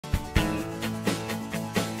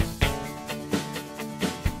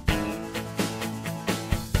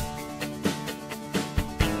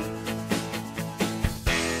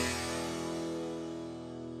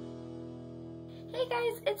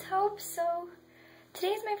guys, it's Hope. So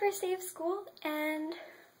today is my first day of school, and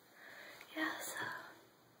yeah, so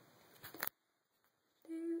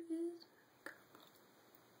there is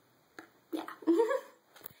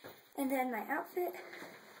and then my outfit,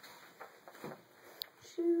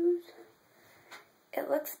 shoes. It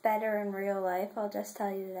looks better in real life, I'll just tell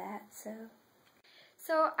you that. So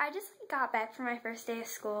I just got back from my first day of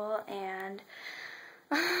school, and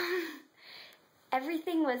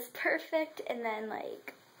everything was perfect, and then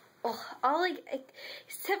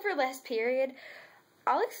except for last period,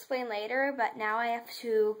 I'll explain later, but now I have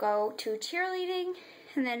to go to cheerleading,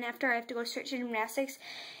 and then after I have to go straight to gymnastics,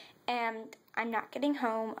 and I'm not getting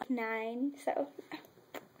home at 9, so.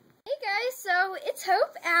 Hey guys, so it's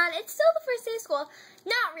Hope, and it's still the first day of school.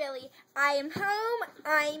 Not really. I am home.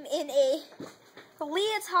 I'm in a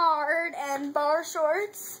leotard and bar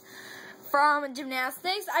shorts from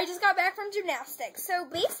gymnastics. I just got back from gymnastics. So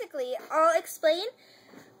basically, I'll explain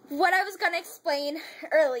what I was going to explain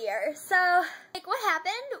earlier. So, what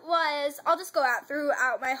happened was, I'll just go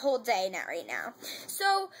throughout my whole day right now.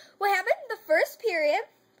 So, what happened the first period,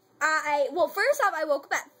 first off, I woke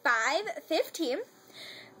up at 5:15.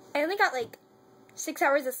 I only got 6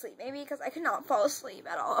 hours of sleep, maybe, because I could not fall asleep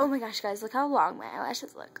at all. Oh my gosh, guys, look how long my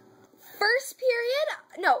eyelashes look. First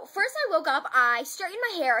I woke up, I straightened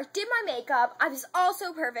my hair, did my makeup, I was all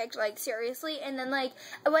so perfect, seriously, and then, I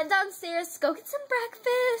went downstairs to go get some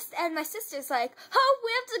breakfast, and my sister's like, oh,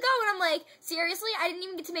 we have to go, and I'm like, seriously, I didn't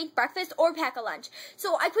even get to make breakfast or pack a lunch.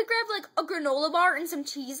 So I quick grabbed, a granola bar and some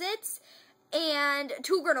Cheez-Its, and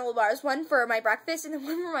 2 granola bars, one for my breakfast and then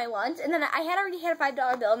one for my lunch, and then I had already had a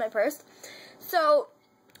 $5 bill in my purse. So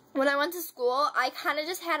when I went to school, I kind of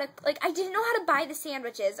just had I didn't know how to buy the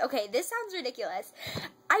sandwiches. Okay, this sounds ridiculous.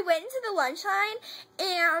 I went into the lunch line,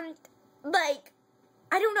 and, I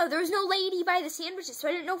don't know, there was no lady by the sandwiches, so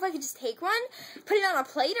I didn't know if I could just take one, put it on a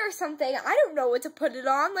plate or something. I don't know what to put it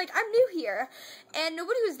on. I'm new here, and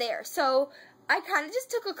nobody was there, so I kind of just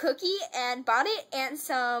took a cookie and bought it, and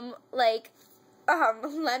some,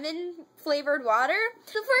 lemon-flavored water.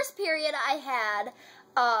 The first period I had,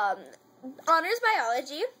 honors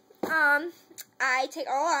biology. I take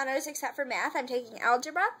all honors except for math. I'm taking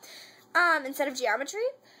algebra, instead of geometry.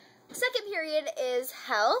 Second period is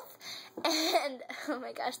health, and, oh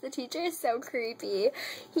my gosh, the teacher is so creepy.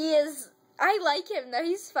 I like him, though.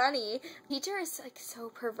 He's funny. The teacher is, so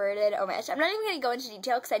perverted. Oh my gosh, I'm not even going to go into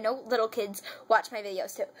detail, because I know little kids watch my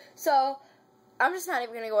videos, too. So, I'm just not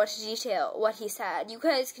even going to go into detail what he said. You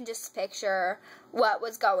guys can just picture what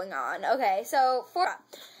was going on. Okay, so, third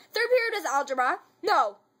period is algebra.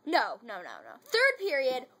 No. Third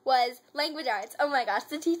period was language arts. Oh my gosh,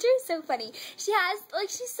 the teacher is so funny. She has,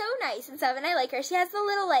 she's so nice and stuff, and I like her. She has the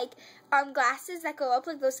little, glasses that go up,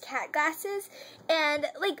 those cat glasses, and,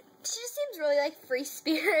 she just seems really,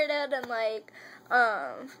 free-spirited, and, I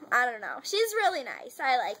don't know. She's really nice.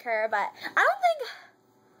 I like her, but I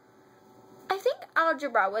think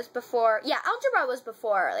algebra was before, algebra was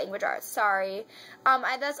before language arts, sorry.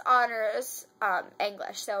 That's honors,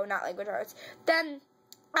 English, so not language arts. Then,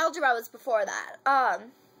 algebra was before that.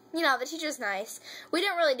 The teacher's nice. We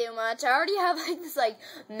didn't really do much. I already have, this,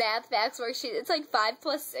 math facts worksheet. It's, 5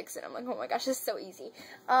 plus 6, and I'm like, oh my gosh, this is so easy.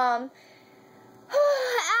 After,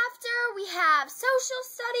 we have social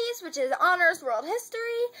studies, which is honors world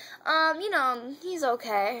history. He's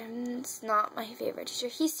okay. It's not my favorite teacher.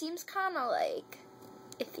 He seems kind of,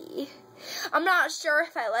 iffy. I'm not sure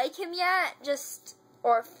if I like him yet,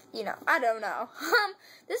 I don't know.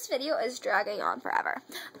 This video is dragging on forever.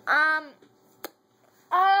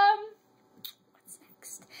 What's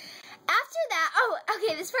next? After that, oh,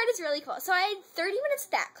 okay, this part is really cool. So I had 30 minutes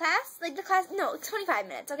stat class, it's 25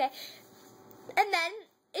 minutes, okay? And then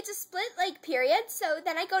it's a split, period, so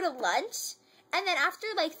then I go to lunch, and then after,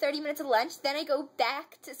 30 minutes of lunch, then I go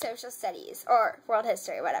back to social studies, or world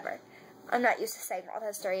history, whatever. I'm not used to saying world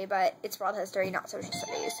history, but it's world history, not social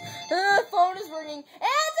studies. The phone is ringing.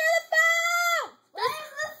 Answer the phone! Where's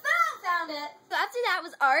the phone? Found it. So after that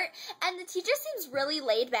was art, and the teacher seems really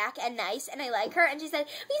laid back and nice, and I like her, and she said,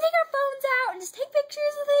 we take our phones out and just take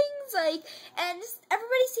pictures of things, and just,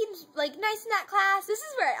 everybody seems, nice in that class. This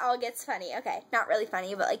is where it all gets funny. Okay, not really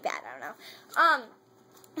funny, but, bad, I don't know.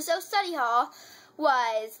 So study hall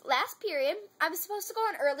was last period. I was supposed to go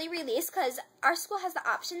on early release because our school has the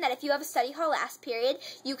option that if you have a study hall last period,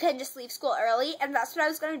 you can just leave school early, and that's what I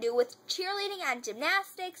was going to do with cheerleading and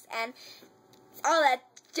gymnastics and all that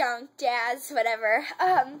junk, jazz, whatever.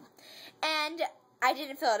 And I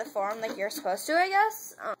didn't fill out a form like you're supposed to, I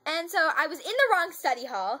guess. And so I was in the wrong study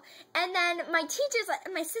hall, and then my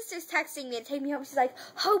sister's texting me to take me home. She's like,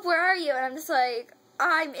 Hope, where are you? And I'm just like,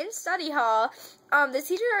 I'm in study hall. The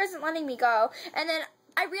teacher isn't letting me go. And then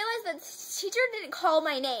I realized that the teacher didn't call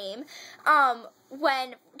my name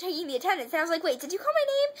when taking the attendance. And I was like, wait, did you call my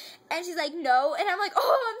name? And she's like, no. And I'm like,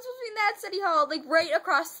 oh, I'm supposed to be in that study hall, like right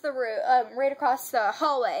across the room, right across the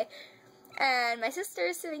hallway. And my sister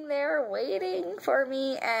is sitting there waiting for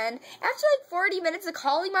me. And after like 40 minutes of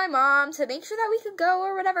calling my mom to make sure that we could go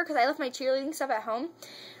or whatever, because I left my cheerleading stuff at home.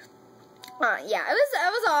 Yeah, it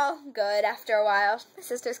was all good after a while. My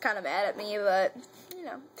sister's kind of mad at me, but, you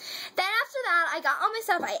know. Then after that, I got all my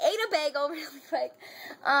stuff. I ate a bagel really quick.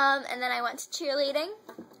 And then I went to cheerleading.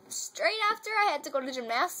 Straight after, I had to go to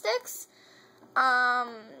gymnastics. Yeah,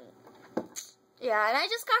 and I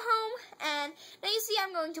just got home. And now you see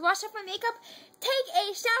I'm going to wash off my makeup, take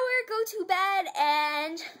a shower, go to bed,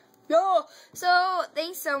 and... So,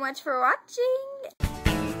 thanks so much for watching.